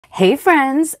Hey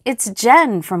friends, it's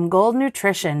Jen from Gold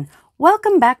Nutrition.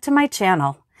 Welcome back to my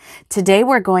channel. Today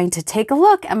we're going to take a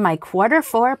look at my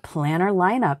Q4 planner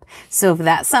lineup. So if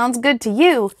that sounds good to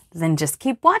you, then just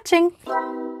keep watching.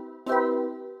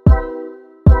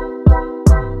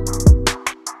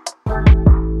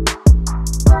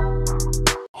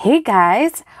 Hey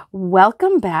guys,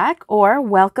 welcome back, or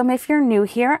welcome if you're new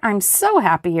here. I'm so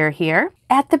happy you're here.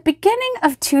 At the beginning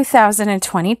of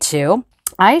 2022,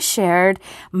 I shared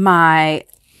my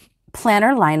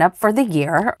planner lineup for the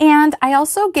year, and I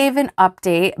also gave an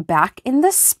update back in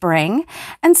the spring.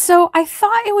 And so I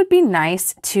thought it would be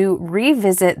nice to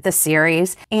revisit the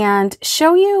series and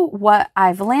show you what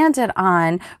I've landed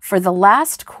on for the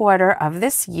last quarter of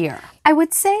this year. I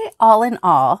would say all in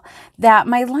all that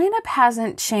my lineup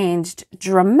hasn't changed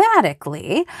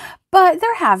dramatically, but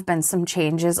there have been some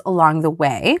changes along the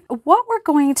way. What we're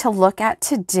going to look at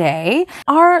today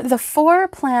are the 4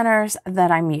 planners that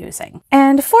I'm using.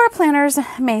 And 4 planners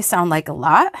may sound like a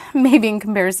lot. Maybe in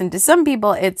comparison to some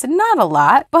people, it's not a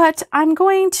lot, but I'm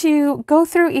going to go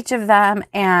through each of them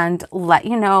and let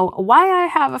you know why I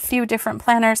have a few different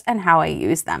planners and how I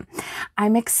use them.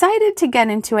 I'm excited to get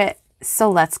into it, so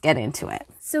let's get into it.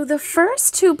 So the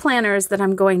first 2 planners that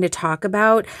I'm going to talk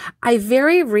about, I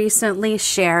very recently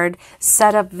shared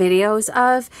setup videos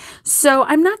of, so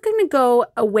I'm not going to go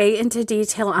way into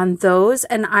detail on those,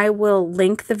 and I will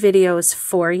link the videos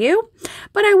for you,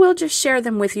 but I will just share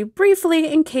them with you briefly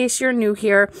in case you're new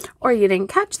here or you didn't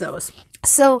catch those.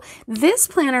 So this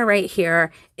planner right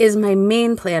here is my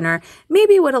main planner,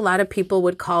 maybe what a lot of people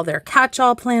would call their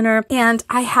catch-all planner. And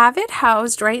I have it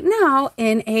housed right now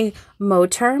in a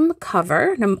Moterm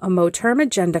cover, a Moterm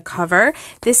agenda cover.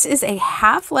 This is a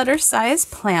half-letter size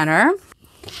planner.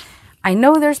 I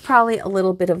know there's probably a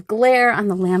little bit of glare on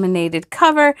the laminated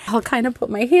cover. I'll kind of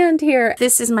put my hand here.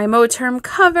 This is my Moterm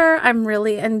cover. I'm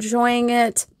really enjoying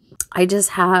it. I just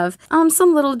have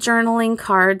some little journaling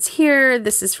cards here.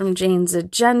 This is from Jane's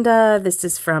Agenda. This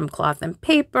is from Cloth and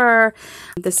Paper.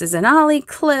 This is an Ollie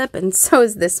clip, and so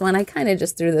is this one. I kind of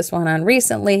just threw this one on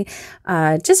recently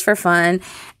just for fun.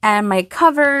 And my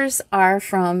covers are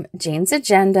from Jane's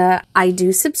Agenda. I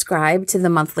do subscribe to the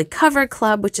monthly cover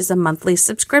club, which is a monthly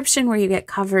subscription where you get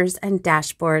covers and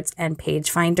dashboards and page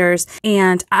finders.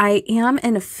 And I am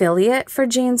an affiliate for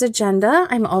Jane's Agenda.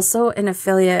 I'm also an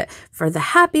affiliate for the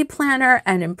Happy Planner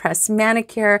and Impress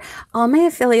Manicure. All my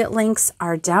affiliate links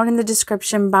are down in the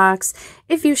description box.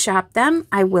 If you shop them,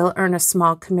 I will earn a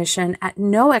small commission at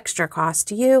no extra cost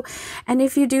to you. And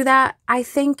if you do that, I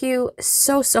thank you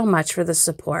so much for the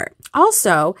support.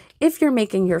 Also, if you're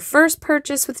making your first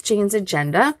purchase with Jane's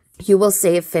Agenda, you will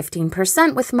save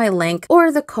 15% with my link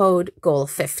or the code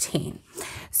GOAL15.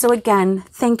 So again,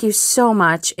 thank you so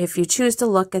much if you choose to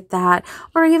look at that,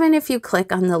 or even if you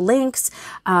click on the links.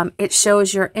 It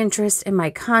shows your interest in my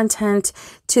content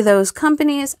to those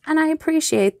companies, and I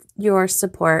appreciate your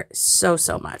support so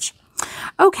much.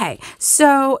 Okay,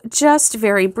 so just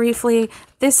very briefly,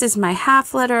 this is my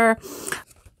half letter.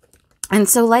 And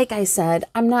so like I said,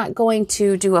 I'm not going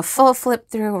to do a full flip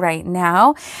through right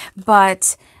now,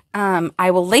 but I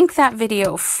will link that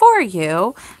video for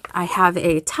you. I have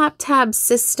a top tab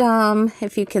system,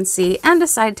 if you can see, and a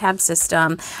side tab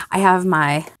system. I have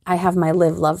my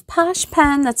Live Love Posh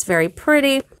pen that's very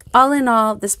pretty. All in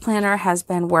all, this planner has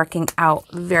been working out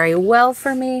very well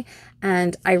for me,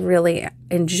 and I really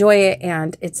enjoy it,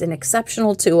 and it's an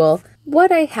exceptional tool.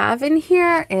 What I have in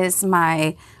here is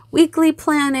my weekly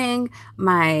planning,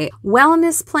 my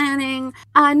wellness planning,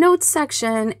 notes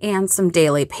section, and some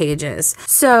daily pages.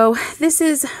 So this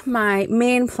is my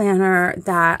main planner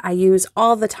that I use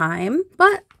all the time,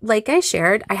 but like I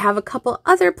shared, I have a couple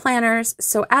other planners,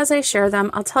 so as I share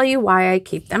them, I'll tell you why I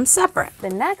keep them separate. The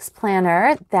next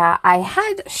planner that I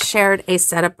had shared a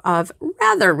setup of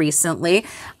rather recently,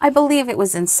 I believe it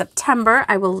was in September,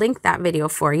 I will link that video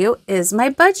for you, is my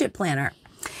budget planner.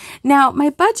 Now, my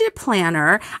budget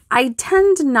planner, I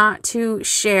tend not to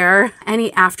share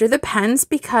any after the pens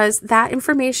because that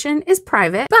information is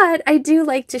private, but I do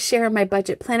like to share my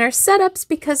budget planner setups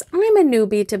because I'm a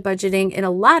newbie to budgeting in a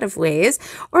lot of ways,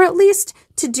 or at least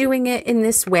to doing it in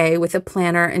this way with a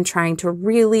planner and trying to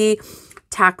really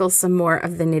tackle some more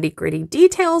of the nitty-gritty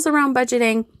details around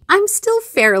budgeting. I'm still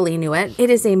fairly new at it. It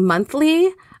is a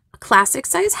monthly classic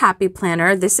size Happy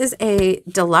Planner. This is a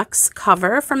deluxe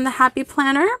cover from the Happy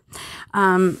Planner.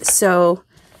 So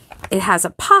it has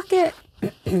a pocket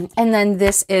And then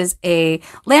this is a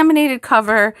laminated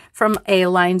cover from a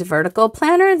lined vertical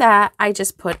planner that I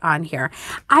just put on here.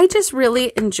 I just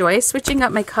really enjoy switching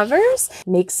up my covers.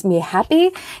 Makes me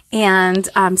happy. And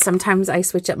sometimes I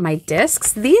switch up my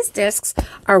discs. These discs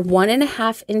are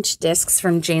 1.5 inch discs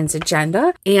from Jane's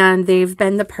Agenda, and they've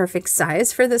been the perfect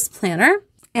size for this planner.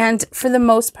 And for the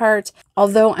most part,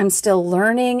 although I'm still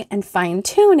learning and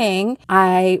fine-tuning,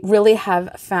 I really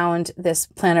have found this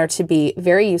planner to be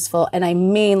very useful, and I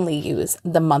mainly use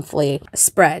the monthly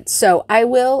spread. So I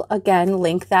will, again,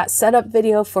 link that setup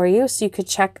video for you so you could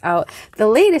check out the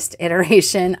latest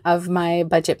iteration of my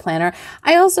budget planner.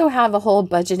 I also have a whole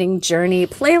budgeting journey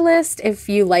playlist. If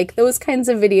you like those kinds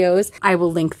of videos, I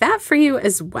will link that for you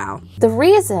as well. The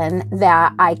reason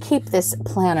that I keep this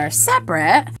planner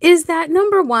separate is that,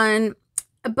 number one,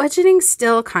 budgeting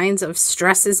still kinds of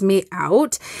stresses me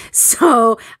out.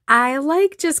 So I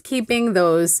like just keeping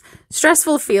those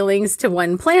stressful feelings to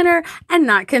one planner and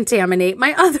not contaminate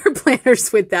my other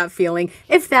planners with that feeling,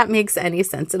 if that makes any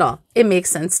sense at all. It makes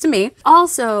sense to me.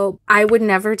 Also, I would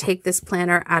never take this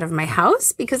planner out of my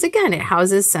house because, again, it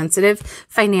houses sensitive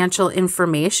financial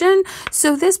information.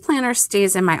 So this planner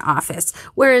stays in my office.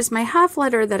 Whereas my half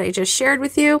letter that I just shared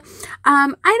with you,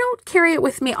 I don't carry it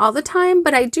with me all the time,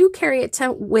 but I do carry it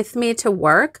with me to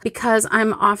work because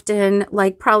I'm often,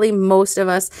 like probably most of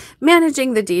us,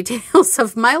 managing the details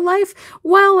of my life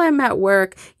while I'm at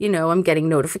work. You know, I'm getting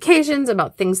notifications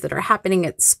about things that are happening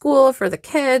at school for the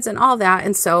kids and all that.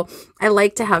 And so I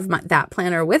like to have that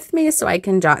planner with me so I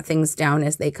can jot things down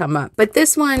as they come up. But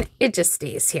this one, it just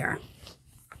stays here.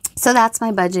 So that's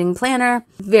my budgeting planner.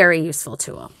 Very useful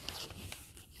tool.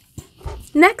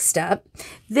 Next up,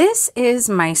 this is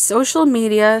my social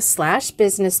media /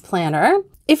 business planner.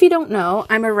 If you don't know,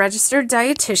 I'm a registered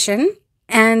dietitian.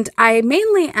 And I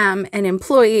mainly am an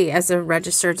employee as a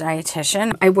registered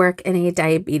dietitian. I work in a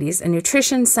diabetes and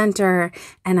nutrition center,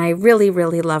 and I really,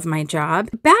 really love my job.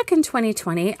 Back in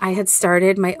 2020, I had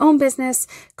started my own business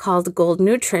called Gold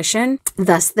Nutrition,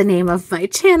 thus the name of my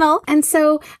channel. And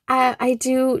so I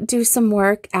do some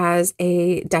work as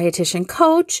a dietitian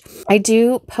coach. I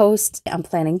do post on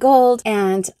Planning Gold,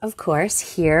 and of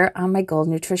course, here on my Gold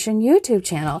Nutrition YouTube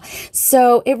channel.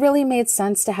 So it really made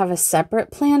sense to have a separate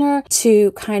planner to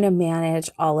kind of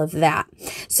manage all of that.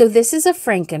 So this is a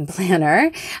Franken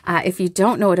planner. If you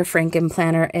don't know what a Franken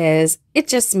planner is, it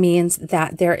just means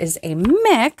that there is a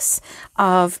mix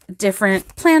of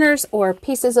different planners or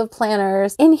pieces of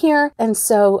planners in here. And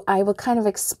so I will kind of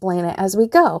explain it as we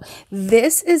go.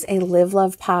 This is a Live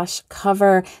Love Posh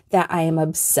cover that I am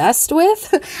obsessed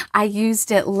with. I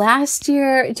used it last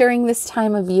year during this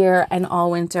time of year and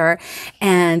all winter,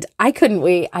 and I couldn't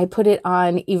wait. I put it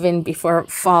on even before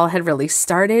fall had really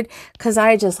started because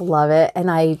I just love it,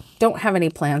 and I don't have any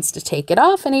plans to take it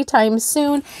off anytime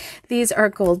soon. These are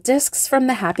gold discs from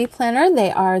the Happy Planner.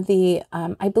 They are the,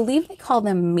 I believe they call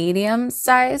them medium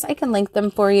size. I can link them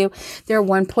for you. They're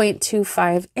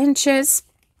 1.25 inches.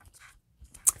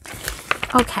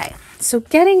 Okay. So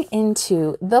getting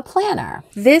into the planner,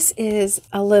 this is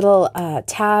a little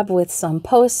tab with some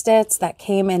Post-its that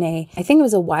came in I think it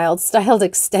was a Wild Styled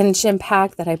extension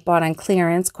pack that I bought on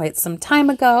clearance quite some time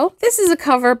ago. This is a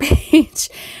cover page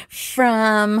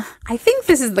from, I think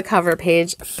this is the cover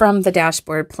page from the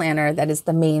dashboard planner that is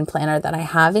the main planner that I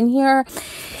have in here.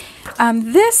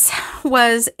 This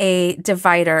was a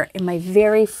divider in my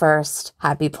very first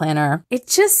Happy Planner. It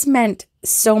just meant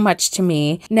so much to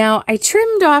me. Now, I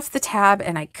trimmed off the tab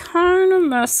and I kind of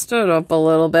messed it up a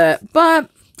little bit, but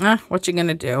what you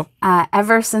gonna do?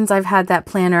 Ever since I've had that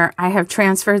planner, I have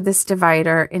transferred this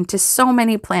divider into so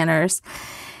many planners.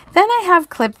 Then I have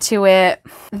clipped to it.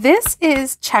 This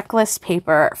is checklist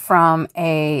paper from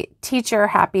a teacher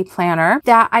Happy Planner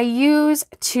that I use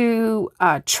to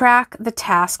track the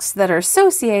tasks that are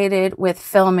associated with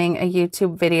filming a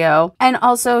YouTube video, and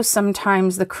also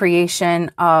sometimes the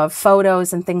creation of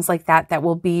photos and things like that that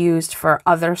will be used for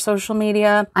other social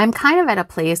media. I'm kind of at a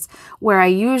place where I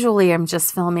usually am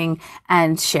just filming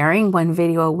and sharing one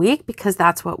video a week because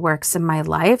that's what works in my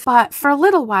life. But for a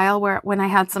little while, when I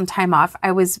had some time off,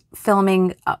 I was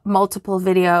filming multiple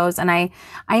videos, and I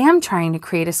am trying to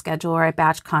create a schedule where I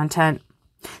batch content.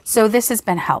 So this has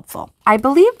been helpful. I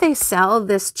believe they sell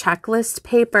this checklist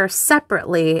paper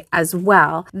separately as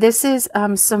well. This is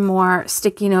some more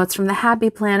sticky notes from the Happy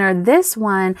Planner. This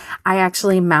one I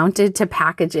actually mounted to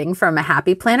packaging from a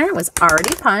Happy Planner. It was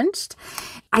already punched.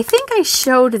 I think I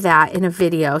showed that in a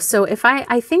video. So if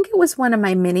I think it was one of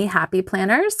my mini happy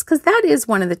planners, because that is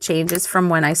one of the changes from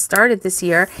when I started this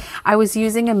year. I was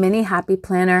using a mini happy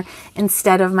planner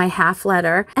instead of my half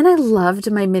letter, and I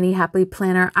loved my mini happy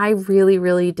planner. I really,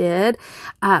 really did.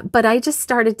 But I just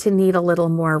started to need a little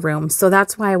more room. So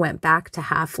that's why I went back to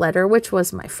half letter, which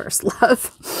was my first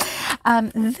love.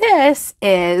 This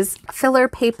is filler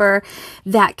paper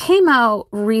that came out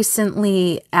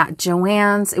recently at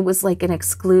Joann's. It was like an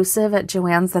exclusive at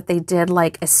Joann's that they did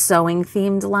like a sewing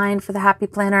themed line for the Happy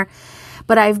Planner.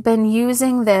 But I've been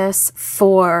using this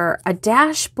for a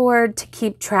dashboard to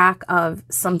keep track of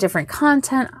some different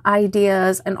content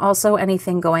ideas and also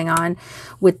anything going on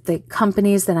with the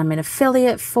companies that I'm an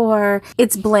affiliate for.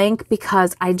 It's blank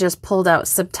because I just pulled out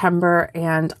September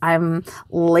and I'm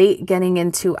late getting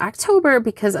into October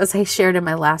because, as I shared in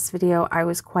my last video, I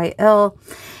was quite ill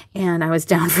and I was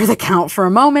down for the count for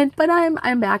a moment, but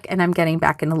I'm back and I'm getting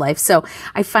back into life. So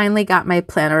I finally got my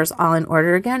planners all in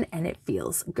order again and it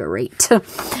feels great.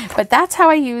 But that's how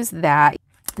I use that.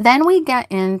 Then we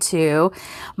get into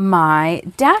my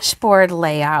dashboard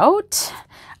layout.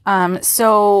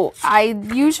 So I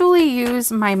usually use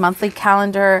my monthly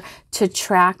calendar to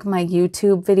track my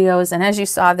YouTube videos. And as you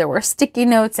saw, there were sticky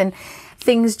notes and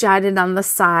things jotted on the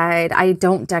side. I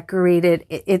don't decorate it.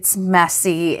 It's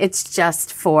messy. It's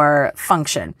just for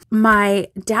function. My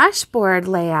dashboard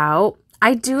layout,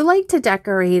 I do like to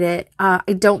decorate it.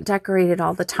 I don't decorate it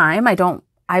all the time.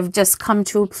 I've just come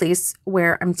to a place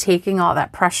where I'm taking all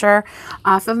that pressure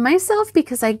off of myself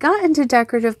because I got into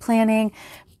decorative planning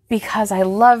because I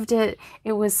loved it.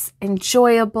 It was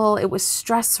enjoyable. It was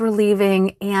stress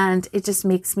relieving, and it just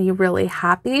makes me really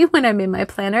happy when I'm in my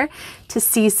planner to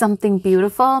see something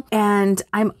beautiful. And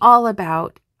I'm all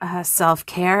about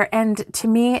self-care. And to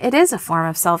me, it is a form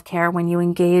of self-care when you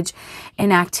engage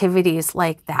in activities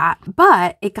like that.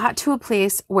 But it got to a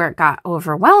place where it got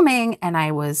overwhelming and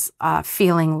I was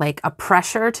feeling like a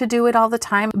pressure to do it all the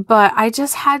time. But I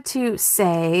just had to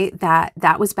say that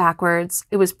that was backwards.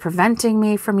 It was preventing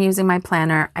me from using my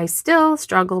planner. I still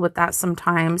struggle with that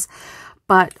sometimes,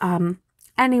 but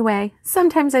anyway,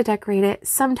 sometimes I decorate it,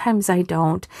 sometimes I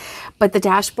don't. But the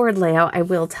dashboard layout, I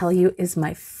will tell you, is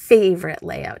my favorite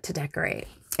layout to decorate.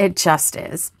 It just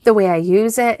is. The way I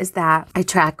use it is that I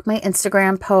track my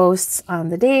Instagram posts on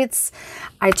the dates.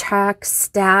 I track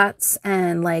stats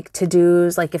and like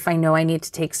to-dos, like if I know I need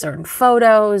to take certain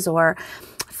photos or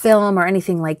film or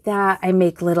anything like that. I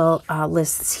make little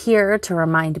lists here to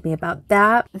remind me about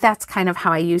that. That's kind of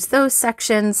how I use those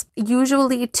sections.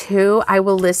 Usually too, I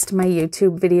will list my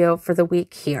YouTube video for the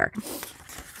week here.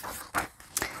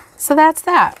 So that's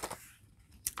that.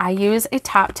 I use a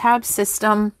top tab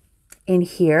system in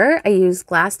here. I use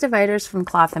glass dividers from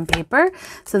Cloth and Paper.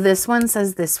 So this one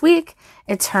says this week.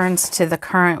 It turns to the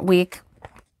current week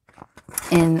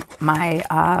in my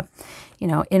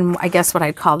in, I guess, what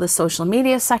I'd call the social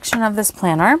media section of this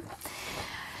planner.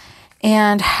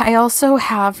 And I also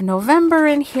have November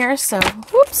in here. So,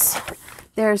 whoops,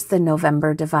 there's the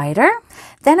November divider.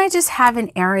 Then I just have an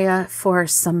area for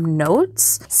some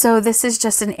notes. So this is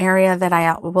just an area that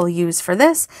I will use for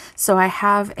this. So I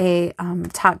have a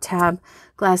top tab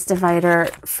glass divider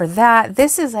for that.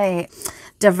 This is a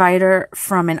divider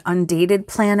from an undated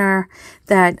planner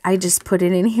that I just put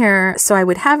it in here. So I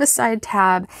would have a side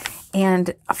tab.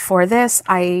 And for this,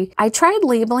 I tried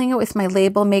labeling it with my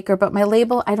label maker, but my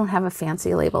label, I don't have a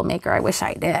fancy label maker. I wish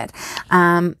I did.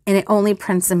 And it only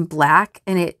prints in black,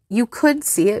 and you could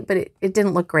see it, but it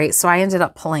didn't look great. So I ended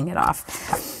up pulling it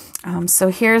off. So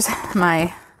here's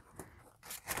my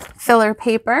filler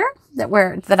paper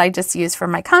that I just use for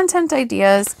my content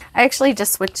ideas. I actually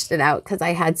just switched it out because I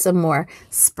had some more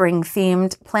spring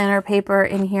themed planner paper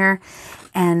in here.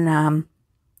 And,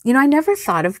 you know, I never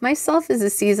thought of myself as a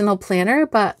seasonal planner,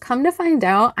 but come to find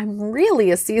out, I'm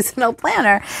really a seasonal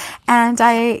planner. And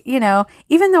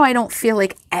even though I don't feel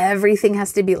like everything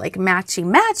has to be like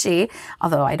matchy,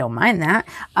 although I don't mind that,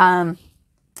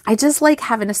 I just like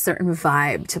having a certain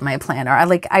vibe to my planner.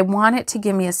 I want it to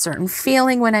give me a certain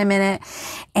feeling when I'm in it.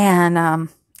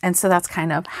 And so that's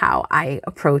kind of how I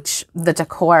approach the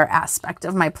decor aspect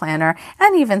of my planner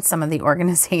and even some of the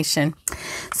organization.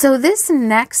 So this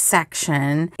next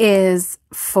section is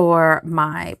for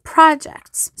my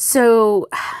projects. So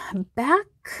back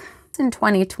in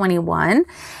 2021,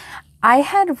 I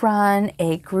had run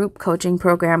a group coaching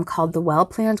program called the Well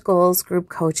Planned Goals Group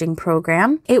Coaching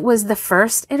Program. It was the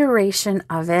first iteration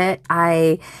of it.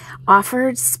 I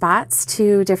offered spots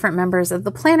to different members of the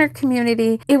planner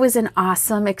community. It was an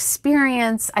awesome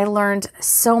experience. I learned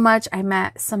so much. I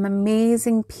met some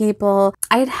amazing people.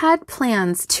 I had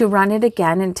plans to run it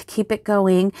again and to keep it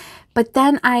going, but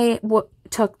then I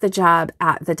took the job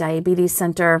at the diabetes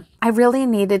center. I really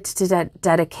needed to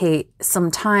dedicate some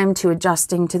time to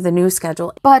adjusting to the new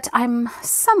schedule, but I'm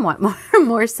somewhat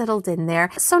more settled in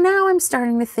there. So now I'm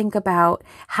starting to think about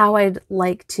how I'd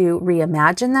like to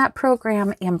reimagine that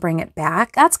program and bring it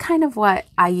back. That's kind of what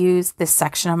I use this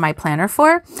section of my planner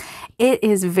for. It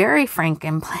is very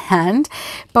Franken-planned,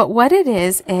 but what it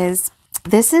is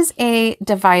this is a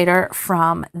divider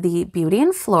from the Beauty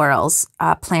and Florals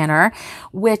planner,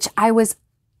 which I was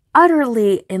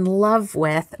utterly in love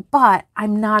with, but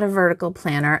I'm not a vertical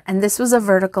planner, and this was a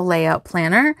vertical layout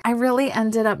planner. I really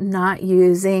ended up not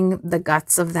using the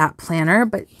guts of that planner,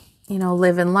 but you know,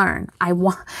 live and learn. I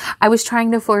was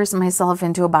trying to force myself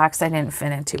into a box I didn't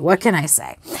fit into. What can I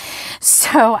say?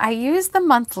 So I used the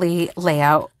monthly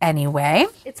layout anyway.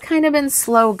 It's kind of been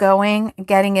slow going,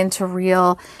 getting into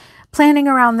real planning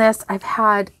around this. I've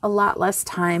had a lot less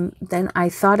time than I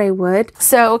thought I would.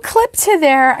 So clip to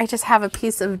there, I just have a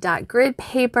piece of dot grid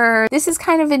paper. This is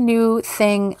kind of a new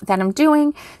thing that I'm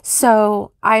doing.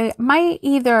 So I might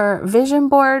either vision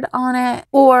board on it,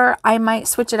 or I might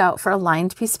switch it out for a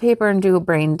lined piece of paper and do a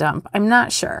brain dump. I'm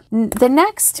not sure. The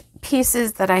next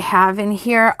pieces that I have in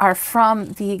here are from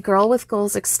the Girl with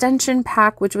Goals extension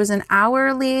pack, which was an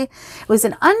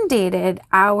undated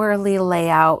hourly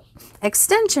layout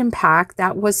extension pack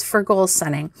that was for goal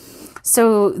setting.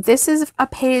 So this is a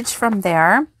page from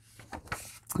there.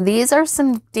 These are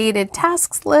some dated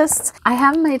tasks lists. I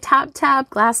have my top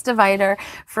tab glass divider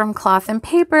from Cloth and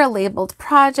Paper labeled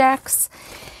projects.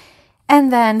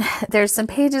 And then there's some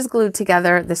pages glued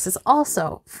together. This is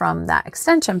also from that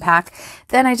extension pack.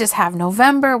 Then I just have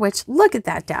November, which look at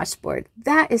that dashboard.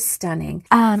 That is stunning.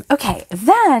 Okay,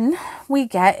 then we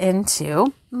get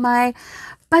into my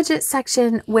budget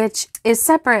section, which is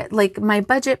separate. Like my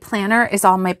budget planner is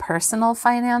all my personal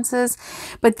finances,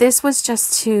 but this was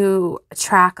just to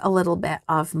track a little bit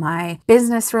of my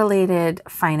business related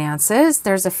finances.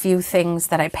 There's a few things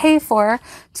that I pay for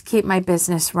to keep my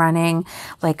business running,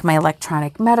 like my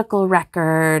electronic medical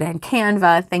record and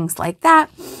Canva, things like that.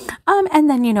 And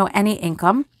then, you know, any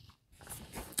income.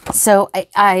 So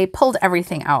I pulled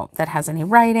everything out that has any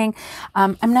writing.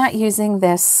 I'm not using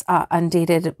this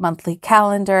undated monthly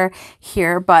calendar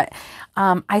here, but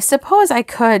I suppose I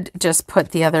could just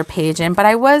put the other page in, but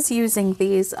I was using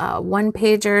these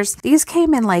one-pagers. These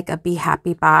came in like a Be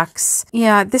Happy box.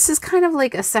 Yeah, this is kind of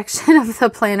like a section of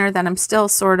the planner that I'm still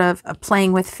sort of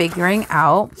playing with figuring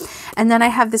out. And then I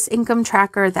have this income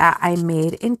tracker that I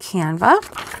made in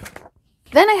Canva.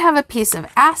 Then I have a piece of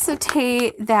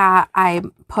acetate that I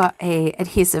put a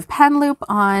adhesive pen loop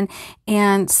on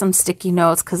and some sticky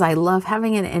notes because I love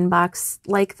having an inbox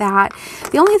like that.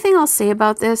 The only thing I'll say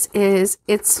about this is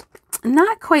it's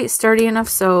not quite sturdy enough,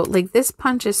 so like this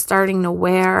punch is starting to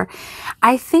wear.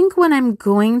 I think what I'm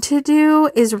going to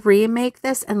do is remake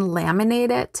this and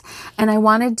laminate it, and I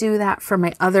want to do that for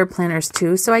my other planners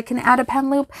too, so I can add a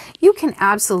pen loop. You can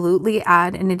absolutely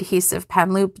add an adhesive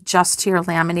pen loop just to your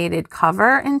laminated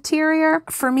cover interior.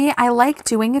 For me, I like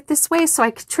doing it this way so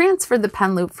I could transfer the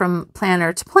pen loop from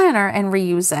planner to planner and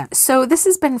reuse it. So this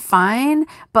has been fine,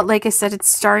 but like I said, it's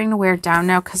starting to wear down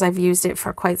now because I've used it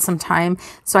for quite some time,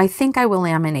 so I think I will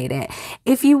laminate it.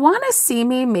 If you want to see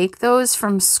me make those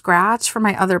from scratch for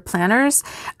my other planners,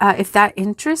 if that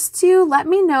interests you, let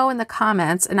me know in the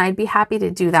comments and I'd be happy to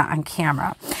do that on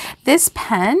camera. This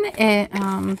pen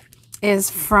is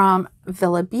from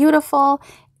Villabeautifful.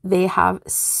 They have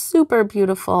super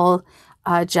beautiful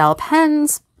gel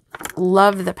pens.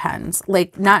 Love the pens,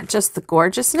 like not just the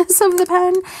gorgeousness of the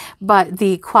pen, but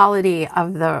the quality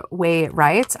of the way it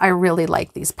writes. I really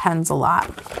like these pens a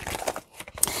lot.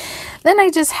 Then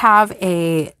I just have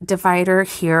a divider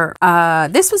here.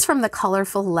 This was from the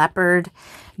Colorful Leopard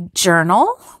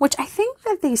journal, which I think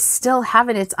that they still have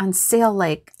it. It's on sale.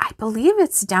 Like, I believe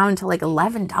it's down to like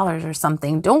 $11 or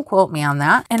something. Don't quote me on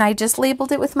that. And I just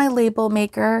labeled it with my label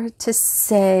maker to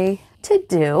say to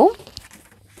do.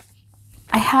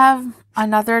 I have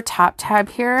another top tab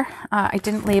here. I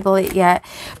didn't label it yet,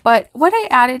 but what I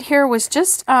added here was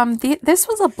just, this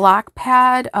was a block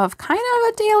pad of kind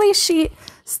of a daily sheet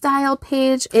style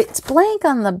page. It's blank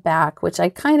on the back, which I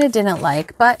kind of didn't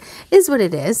like, but is what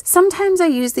it is. Sometimes I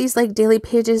use these like daily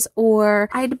pages, or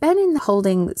I'd been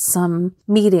holding some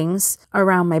meetings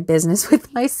around my business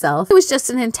with myself. It was just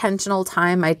an intentional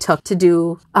time I took to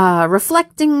do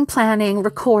reflecting, planning,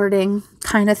 recording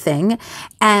kind of thing.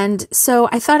 And so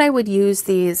I thought I would use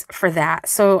these for that.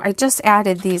 So I just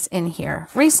added these in here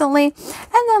recently.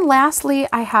 And then lastly,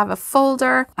 I have a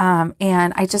folder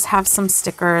and I just have some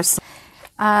stickers,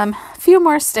 a few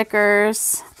more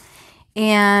stickers,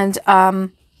 and a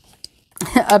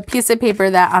piece of paper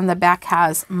that on the back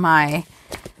has my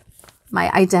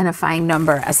identifying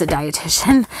number as a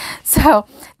dietitian. So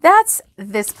that's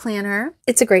this planner.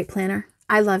 It's a great planner.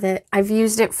 I love it. I've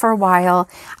used it for a while.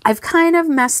 I've kind of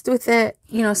messed with it,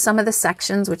 you know, some of the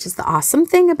sections, which is the awesome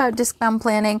thing about disc-bound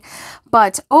planning.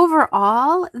 But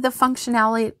overall, the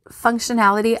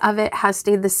functionality of it has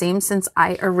stayed the same since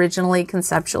I originally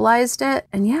conceptualized it.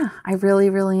 And yeah, I really,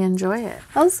 really enjoy it.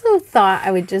 I also thought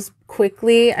I would just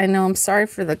quickly, I know I'm sorry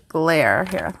for the glare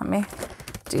here. Let me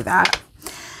do that.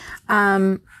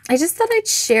 I just thought I'd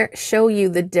show you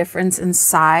the difference in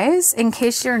size in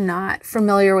case you're not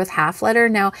familiar with half letter.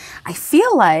 Now, I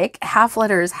feel like half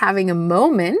letter is having a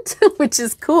moment, which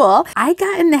is cool. I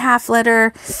got into half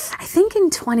letter, I think in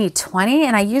 2020,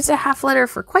 and I used a half letter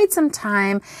for quite some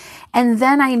time. And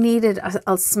then I needed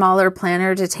a smaller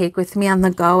planner to take with me on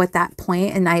the go at that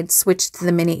point, and I'd switched to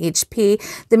the Mini HP.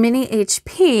 The Mini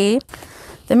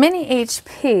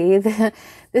HP,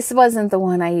 this wasn't the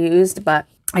one I used, but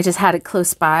I just had it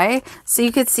close by. So you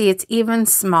could see it's even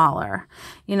smaller.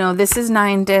 You know, this is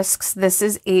 9 discs, this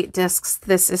is 8 discs,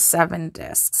 this is 7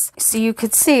 discs. So you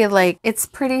could see like it's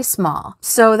pretty small.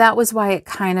 So that was why it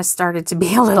kind of started to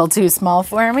be a little too small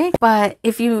for me. But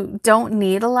if you don't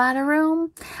need a lot of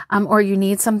room or you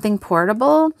need something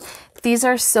portable, these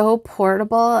are so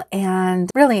portable, and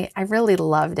really, I really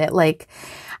loved it. Like,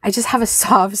 I just have a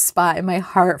soft spot in my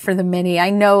heart for the Mini. I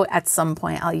know at some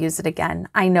point I'll use it again.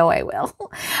 I know I will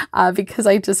because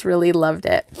I just really loved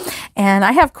it. And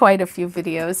I have quite a few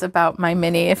videos about my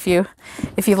Mini if you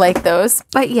like those.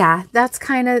 But yeah, that's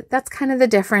kind of the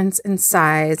difference in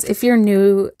size if you're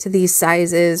new to these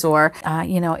sizes, or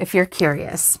you know, if you're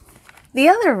curious. The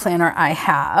other planner I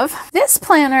have, this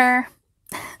planner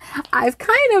I've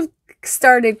kind of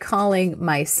started calling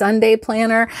my Sunday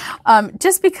planner,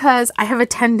 just because I have a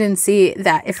tendency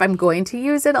that if I'm going to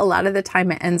use it, a lot of the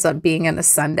time it ends up being on a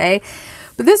Sunday.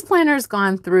 But this planner has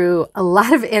gone through a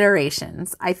lot of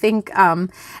iterations. I think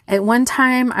at one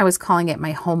time I was calling it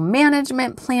my home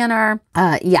management planner.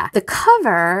 Yeah, the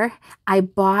cover I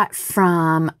bought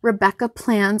from Rebecca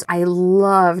Plans. I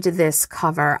loved this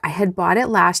cover. I had bought it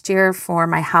last year for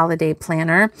my holiday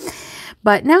planner,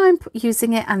 but now I'm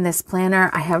using it on this planner.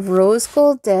 I have rose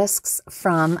gold discs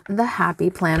from the Happy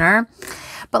Planner.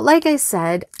 But like I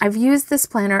said, I've used this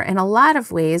planner in a lot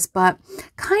of ways, but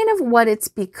kind of what it's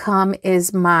become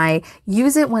is my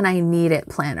use it when I need it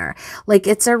planner. Like,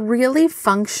 it's a really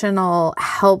functional,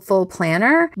 helpful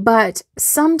planner, but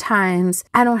sometimes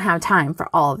I don't have time for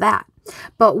all of that.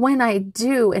 But when I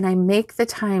do and I make the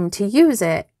time to use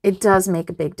it, it does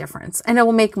make a big difference, and it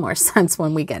will make more sense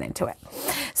when we get into it.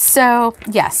 So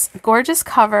yes, gorgeous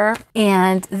cover.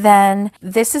 And then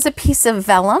this is a piece of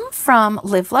vellum from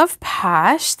Live Love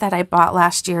Posh that I bought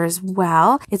last year as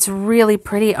well. It's really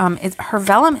pretty. Her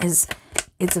vellum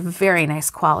it's a very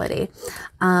nice quality.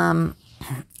 And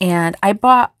I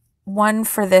bought one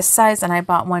for this size, and I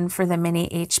bought one for the Mini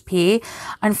HP.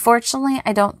 Unfortunately,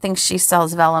 I don't think she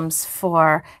sells vellums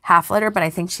for half letter, but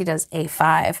I think she does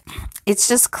A5. It's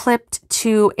just clipped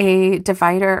to a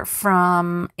divider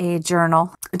from a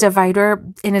journal divider,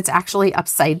 and it's actually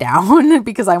upside down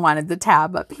because I wanted the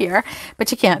tab up here, but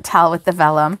you can't tell with the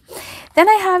vellum. Then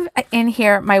I have in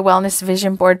here my wellness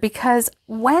vision board, because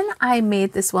when I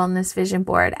made this wellness vision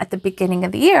board at the beginning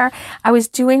of the year, I was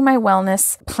doing my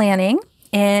wellness planning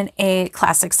in a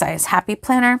classic size Happy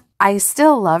Planner. I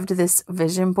still loved this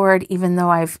vision board, even though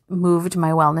I've moved my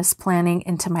wellness planning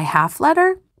into my half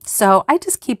letter. So I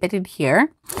just keep it in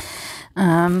here.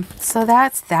 So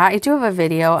that's that. I do have a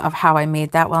video of how I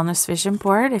made that wellness vision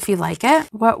board if you like it.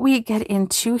 What we get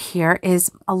into here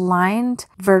is a lined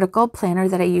vertical planner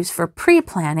that I use for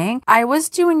pre-planning. I was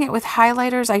doing it with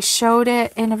highlighters. I showed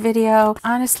it in a video.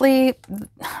 Honestly,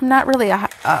 I'm not really a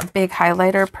big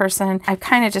highlighter person. I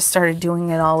kind of just started doing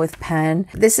it all with pen.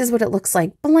 This is what it looks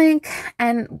like blank.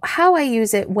 And how I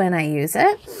use it when I use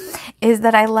it is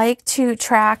that I like to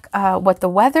track what the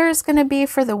weather is going to be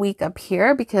for the week up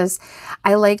here, because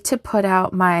I like to put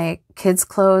out my kids'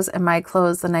 clothes and my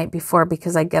clothes the night before,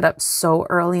 because I get up so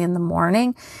early in the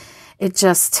morning. it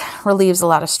just relieves a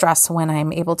lot of stress when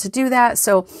I'm able to do that.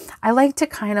 So I like to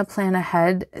kind of plan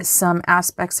ahead some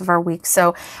aspects of our week.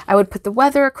 So I would put the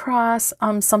weather across.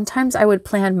 Sometimes I would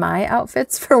plan my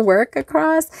outfits for work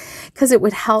across, because it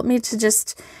would help me to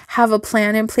just have a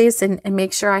plan in place and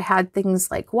make sure I had things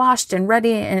like washed and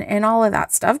ready and all of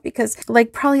that stuff. Because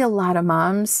like probably a lot of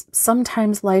moms,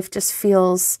 sometimes life just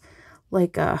feels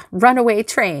like a runaway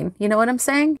train. You know what I'm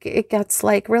saying? It gets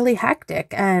like really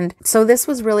hectic. And so this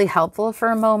was really helpful for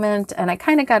a moment, and I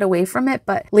kind of got away from it,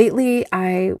 but lately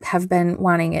I have been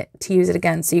wanting to use it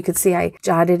again. So you could see I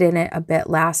jotted in it a bit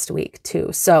last week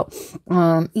too. So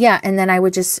yeah, and then I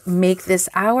would just make this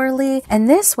hourly, and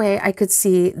this way I could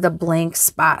see the blank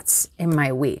spots in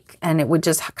my week, and it would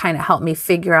just kind of help me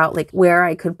figure out like where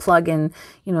I could plug in,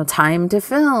 you know, time to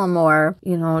film, or,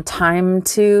 you know, time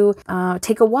to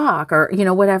take a walk, or, you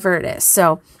know, whatever it is.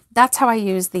 So that's how I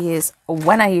use these.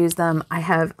 When I use them, I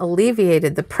have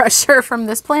alleviated the pressure from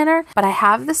this planner, but I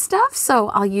have the stuff, so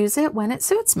I'll use it when it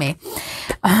suits me.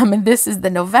 And this is the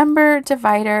November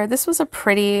divider. This was a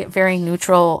pretty, very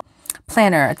neutral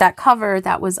planner. That cover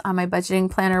that was on my budgeting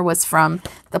planner was from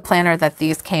the planner that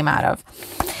these came out of.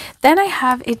 Then I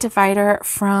have a divider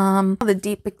from the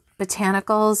Deep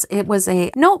Botanicals. It was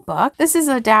a notebook. This is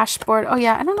a dashboard. Oh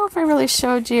yeah, I don't know if I really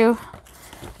showed you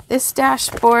this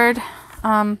dashboard.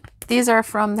 These are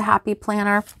from the Happy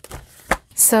Planner.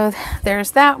 So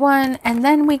there's that one. And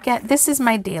then we get, this is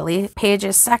my daily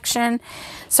pages section.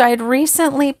 So I'd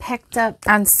recently picked up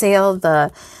on sale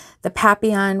the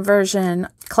Papillon version,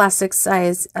 classic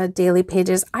size daily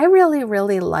pages. I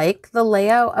really like the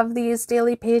layout of these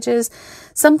daily pages.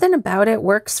 Something about it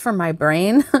works for my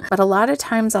brain, but a lot of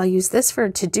times I'll use this for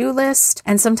a to-do list.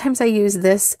 And sometimes I use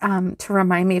this to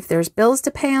remind me if there's bills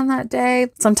to pay on that day.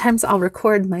 Sometimes I'll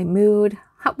record my mood,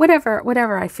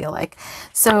 whatever I feel like.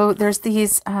 So there's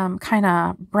these kind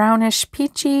of brownish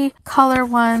peachy color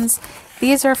ones.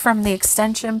 These are from the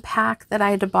extension pack that I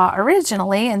had bought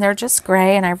originally, and they're just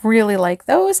gray, and I really like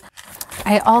those.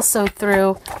 I also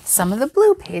threw some of the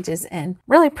blue pages in.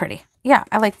 Really pretty. Yeah,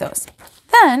 I like those.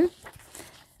 Then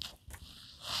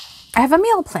I have a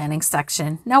meal planning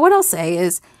section. Now what I'll say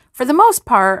is, for the most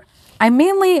part, I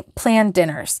mainly plan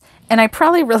dinners, and I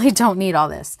probably really don't need all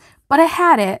this, but I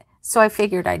had it, so I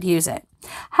figured I'd use it.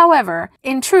 However,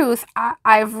 in truth,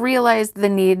 I've realized the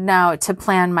need now to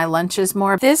plan my lunches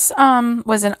more. This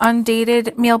was an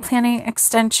undated meal planning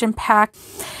extension pack.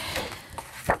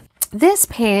 This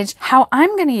page, how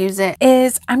I'm going to use it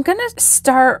is I'm going to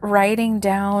start writing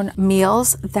down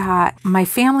meals that my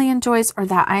family enjoys or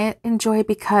that I enjoy,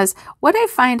 because what I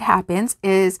find happens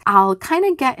is I'll kind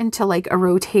of get into like a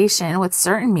rotation with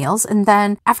certain meals, and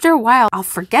then after a while I'll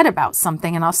forget about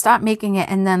something and I'll stop making it,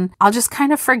 and then I'll just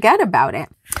kind of forget about it.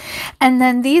 And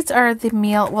then these are the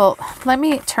meal, well, let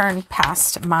me turn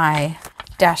past my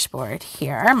dashboard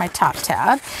here, my top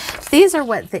tab. These are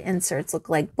what the inserts look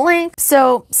like, blank.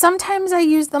 So sometimes I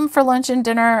use them for lunch and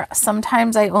dinner.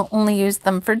 Sometimes I only use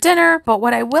them for dinner. But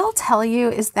what I will tell you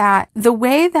is that the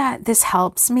way that this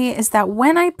helps me is that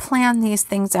when I plan these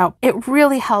things out, it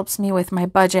really helps me with my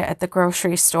budget at the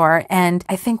grocery store. And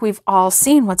I think we've all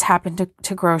seen what's happened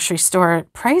to grocery store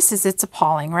prices. It's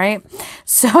appalling, right?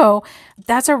 So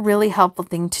that's a really helpful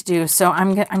thing to do. So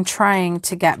I'm trying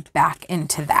to get back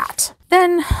into that.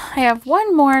 Then I have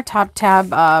one more top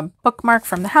tab bookmark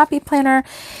from the Happy Planner.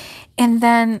 And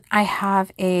then I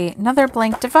have another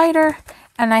blank divider,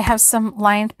 and I have some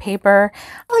lined paper,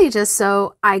 really just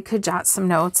so I could jot some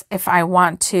notes if I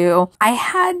want to. I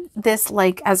had this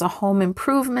like as a home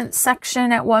improvement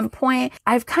section at one point.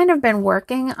 I've kind of been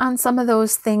working on some of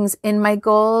those things in my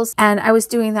goals, and I was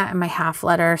doing that in my half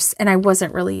letters, and I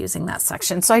wasn't really using that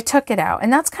section. So I took it out,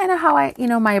 and that's kind of how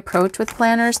my approach with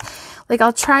planners. Like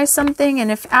I'll try something,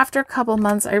 and if after a couple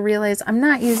months I realize I'm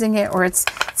not using it or it's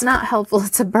not helpful,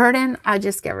 it's a burden, I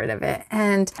just get rid of it.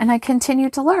 And I continue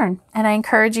to learn, and I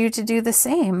encourage you to do the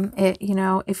same.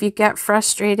 If you get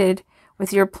frustrated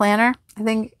with your planner,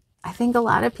 I think a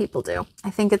lot of people do. I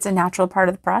think it's a natural part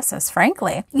of the process,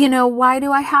 frankly. Why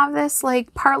do I have this?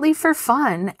 Like partly for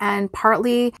fun, and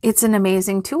partly it's an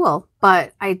amazing tool,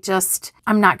 but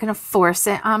I'm not going to force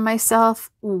it on myself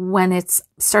when it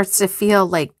starts to feel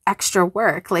like extra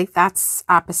work. Like that's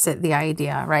opposite the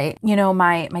idea, right?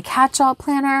 My catch-all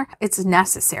planner, it's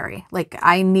necessary. Like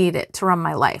I need it to run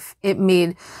my life. It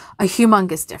made a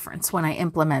humongous difference when I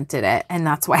implemented it. And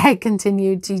that's why I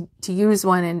continue to use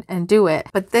one and do it.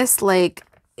 But this, like,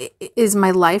 is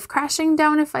my life crashing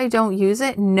down if I don't use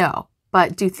it? No.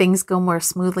 But do things go more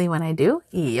smoothly when I do?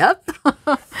 Yep.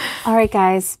 All right,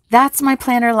 guys, that's my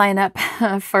planner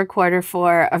lineup for quarter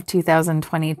 4 of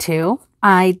 2022.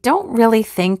 I don't really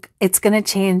think it's going to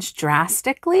change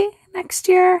drastically next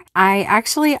year. I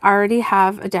actually already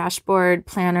have a dashboard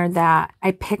planner that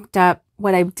I picked up.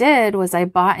 What I did was I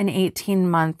bought an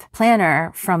 18-month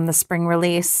planner from the spring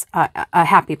release, a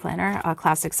happy planner, a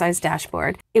classic size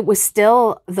dashboard. It was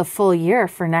still the full year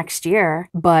for next year,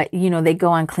 but you know, they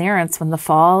go on clearance when the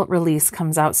fall release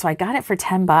comes out. So I got it for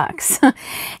 10 bucks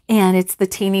and it's the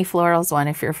teeny florals one,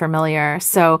 if you're familiar.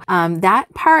 So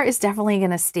that part is definitely going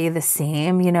to stay the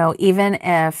same, you know, even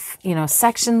if, you know,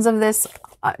 sections of this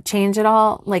change at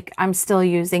all. Like, I'm still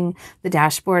using the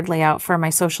dashboard layout for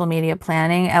my social media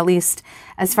planning, at least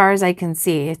as far as I can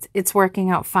see. It's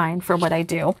working out fine for what I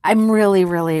do. I'm really,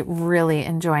 really, really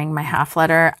enjoying my half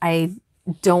letter. I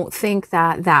don't think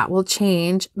that will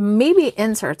change. Maybe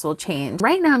inserts will change.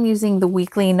 Right now I'm using the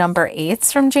weekly number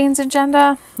 8s from Jane's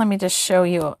Agenda. Let me just show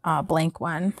you a blank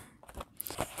one.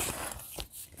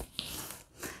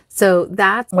 So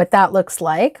that's what that looks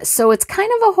like. So it's kind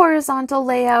of a horizontal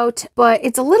layout, but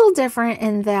it's a little different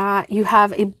in that you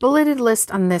have a bulleted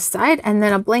list on this side and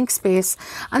then a blank space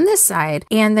on this side.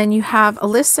 And then you have a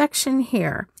list section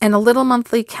here and a little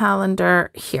monthly calendar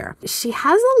here. She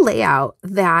has a layout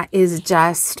that is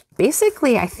just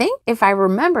basically, I think if I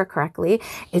remember correctly,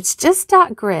 it's just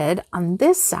 .grid on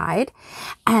this side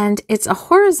and it's a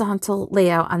horizontal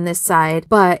layout on this side,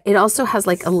 but it also has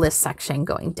like a list section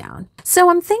going down.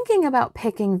 So I'm thinking about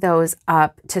picking those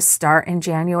up to start in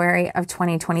January of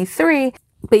 2023.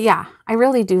 But yeah, I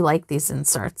really do like these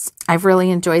inserts. I've really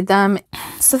enjoyed them.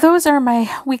 So those are my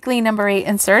weekly number 8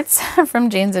 inserts from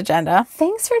Jane's Agenda.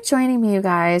 Thanks for joining me, you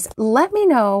guys. Let me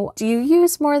know, do you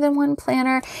use more than one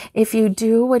planner? If you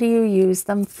do, what do you use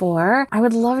them for? I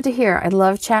would love to hear. I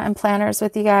love chatting planners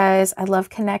with you guys. I love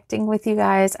connecting with you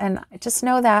guys. And just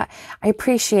know that I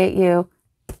appreciate you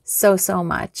so, so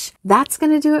much. That's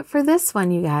going to do it for this one,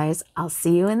 you guys. I'll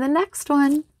see you in the next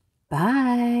one.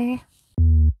 Bye.